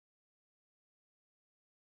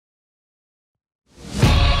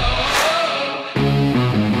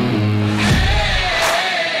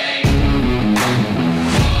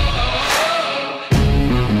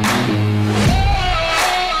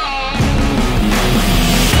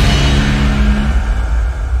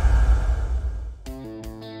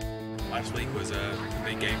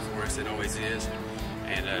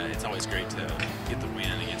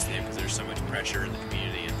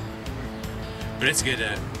But it's good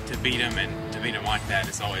to beat them, and to beat them like that,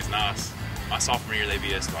 it's always nice. My sophomore year, they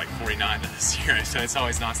beat us like 49 this year, so it's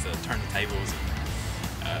always nice to turn the tables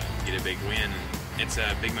and get a big win. And it's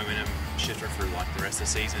a big momentum shifter for like the rest of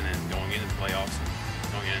the season and going into the playoffs and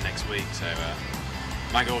going into next week. So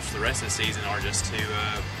my goals for the rest of the season are just to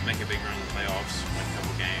make a big run in the playoffs, win a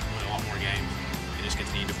couple games, win a lot more games, and just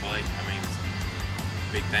continue to play. I mean,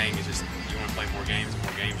 the big thing is just you want to play more games,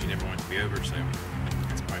 you never want it to be over. So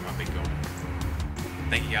that's probably my big goal.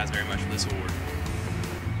 Thank you guys very much for this award.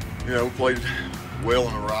 You know, we played well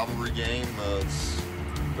in a rivalry game. It's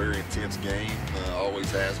a very intense game,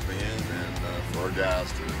 always has been, and for our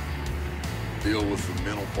guys to deal with the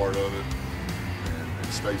mental part of it and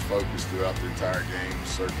stay focused throughout the entire game is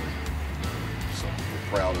certainly something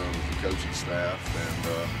we're proud of as the coaching staff. And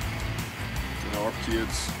you know, our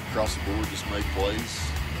kids across the board just made plays.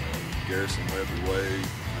 Garrison led the way,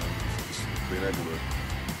 just being able to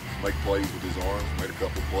make plays with his arms, made a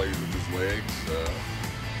couple plays with his legs.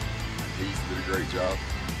 Heath did a great job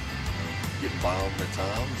getting by them at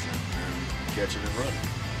times and catching and running.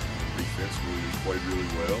 Defensively, he played really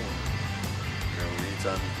well. And, you know,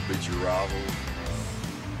 anytime you can beat your rival,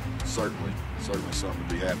 certainly something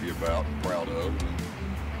to be happy about and proud of.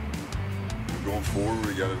 And going forward,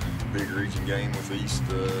 we got a big region game with East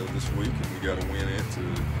this week, and we got to win it to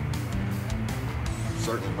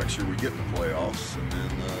certainly make sure we get in the playoffs. And then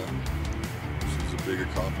this is a big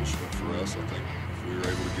accomplishment for us. I think if we were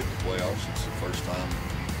able to get in the playoffs, it's the first time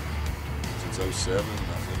since '07. I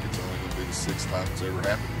think it's only going to be the 6th time it's ever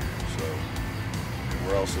happened here. So, and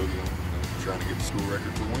we're also trying to get the school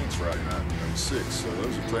record for wins Friday night, 6. So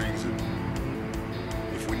those are things that,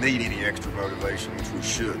 if we need any extra motivation, which we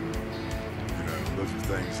should, those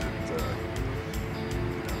are things that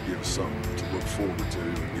give us something to look forward to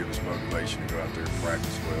and give us motivation to go out there and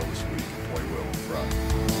practice well this week and play well on Friday.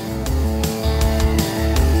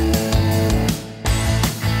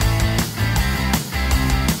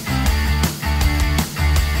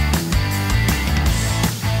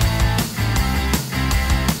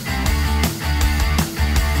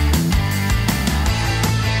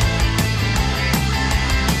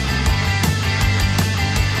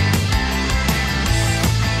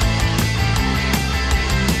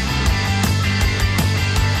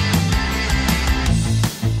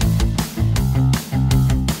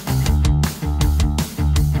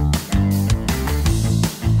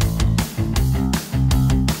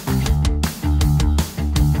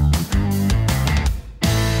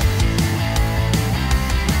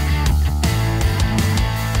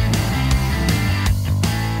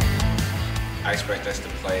 I expect us to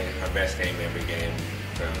play our best game every game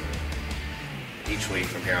from each week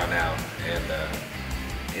from here on out, and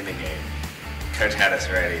in the game. Coach had us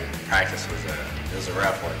ready. Practice was a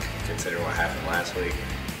rough one considering what happened last week,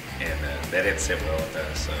 and that didn't sit well with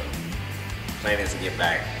us. So the plan is to get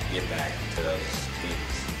back to those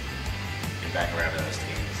teams, get back around to those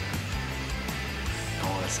teams. I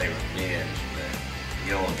don't want to say revenge, but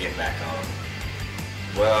you don't want to get back on.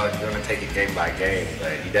 Well, you're going to take it game by game,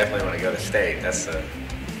 but you definitely want to go to state. That's the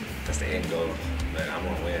end goal. But I'm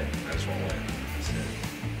going to win. I just want to win. So,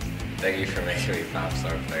 thank you for making me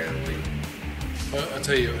 5-star player of the week. Well, I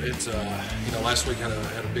tell you, it's last week had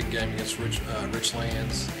a big game against Richlands,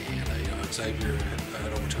 and Zavier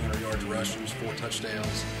had over 200 yards rushing, 4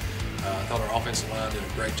 touchdowns. I thought our offensive line did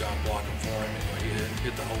a great job blocking for him. He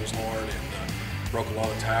hit the holes hard and broke a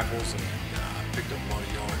lot of tackles and picked up a lot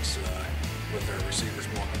of yards with their receivers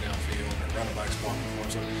blocking downfield and running backs blocking for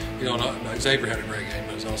him. So, Zavier had a great game,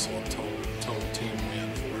 but it was also a total team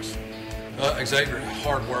win for us. Zavier,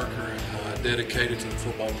 hard worker, dedicated to the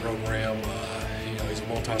football program. He's a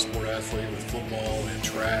multi-sport athlete with football and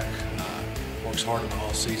track. Works hard in the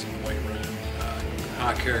off-season weight room.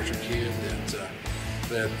 High character kid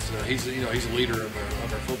that he's a leader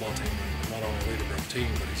of our football team. Not only a leader of our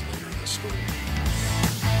team, but he's a leader of the school.